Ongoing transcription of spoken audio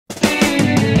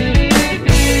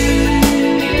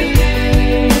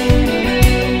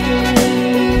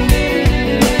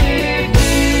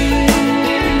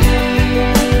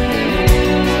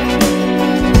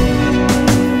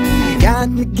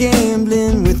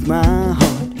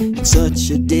It's such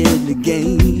a deadly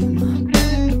game,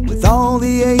 with all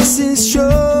the aces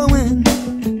showing,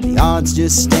 the odds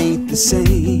just ain't the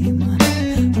same.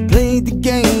 I played the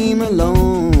game a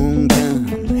long time,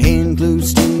 hand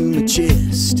close to my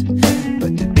chest,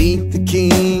 but to beat the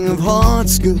king of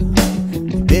hearts, girl,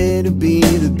 you better be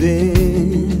the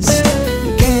best.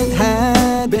 You can't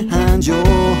hide behind your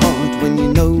heart when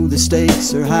you know the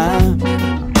stakes are high,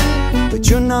 but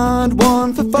you're not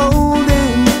one for folding.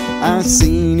 I've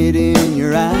seen it in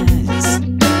your eyes.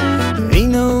 There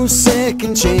ain't no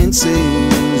second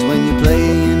chances when you're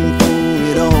playing for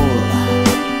it all,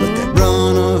 but that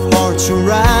run of hearts you're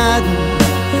riding,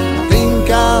 I think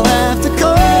I'll have to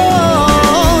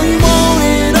call. You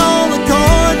wanted all the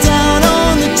cards out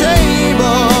on the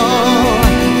table,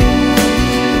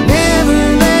 never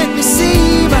let me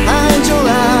see behind your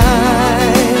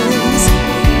eyes.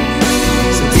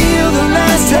 So deal the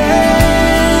last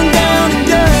hand down and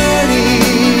dirty,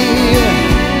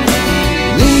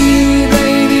 leave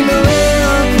Lady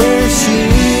Luck where she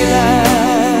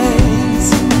lies.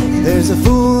 There's a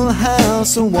full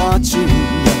house watching,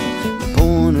 the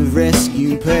point of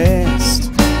rescue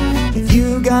past. If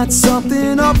you got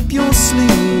something up your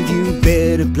sleeve, you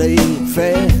better play it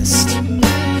fast.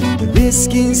 The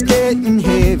risk is getting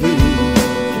heavy,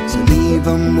 so leave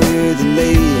them where they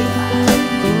lay.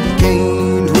 You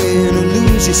can't win or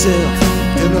lose yourself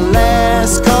till the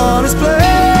last card is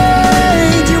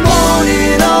played. You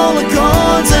wanted all the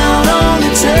cards out on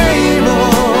the table,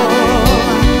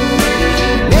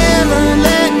 never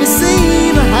let me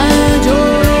see behind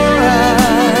your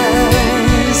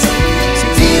eyes. So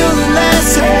deal the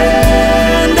last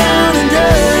hand down and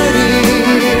dirty,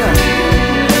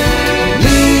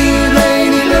 leave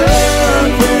Lady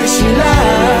Luck where she lies.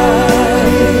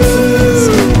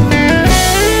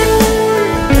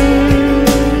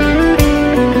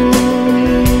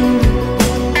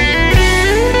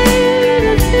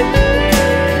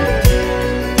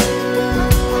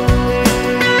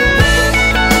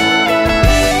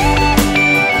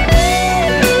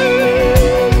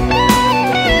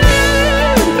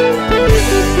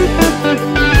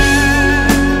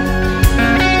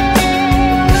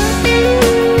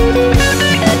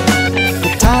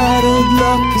 The tide of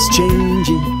luck is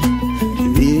changing,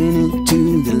 you're in it to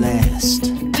the last.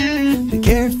 Be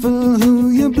careful who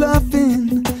you're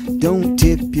bluffing, don't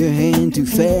tip your hand too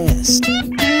fast.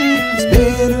 It's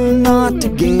better not to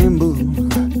gamble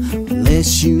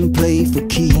unless you play for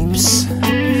keeps.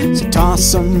 So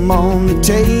toss them on the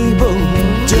table,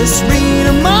 just read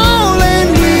them all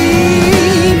and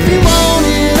weep. You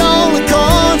wanted all the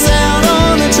cards out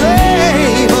on the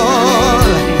table,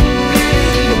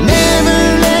 but never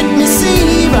let me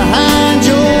see behind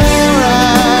your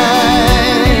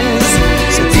eyes.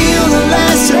 So deal the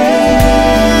last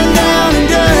hand down and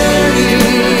dirty,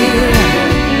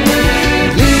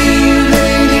 leave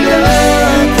Lady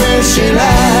Luck where she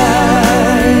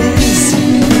lies.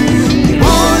 You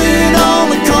wanted all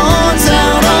the cards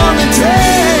out on the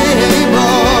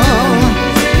table,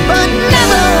 but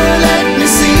never let me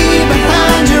see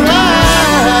behind your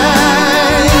eyes.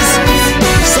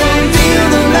 So deal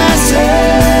the last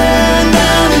hand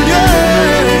down and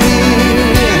dirty,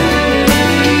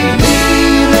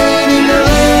 leave Lady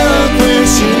Luck where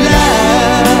she lies.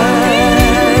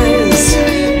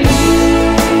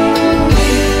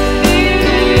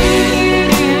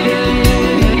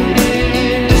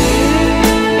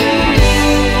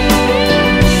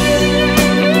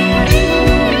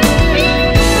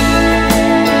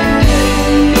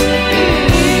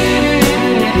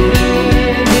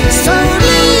 So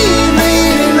leave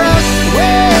Lady Luck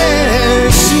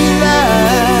where she lies.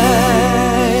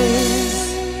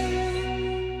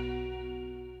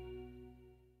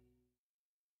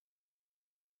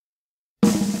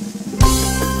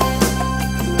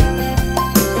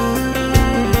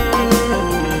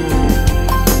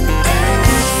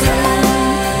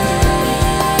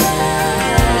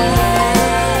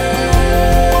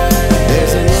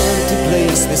 There's an empty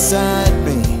place beside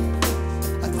me,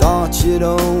 I thought you'd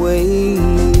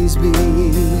always be.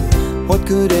 What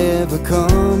could ever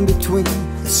come between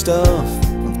the stuff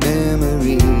of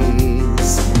memories?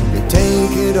 They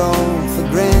take it all for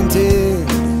granted,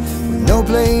 with no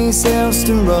place else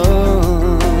to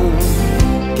run.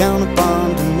 Count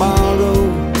upon tomorrow,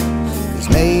 'cause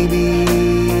maybe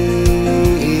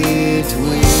it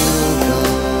will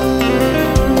come.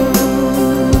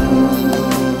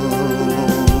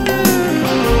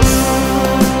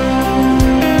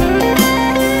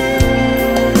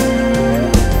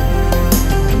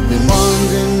 Been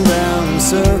wandering round in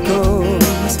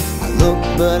circles, I look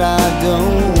but I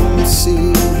don't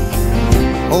see.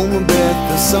 Hold my breath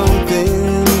for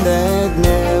something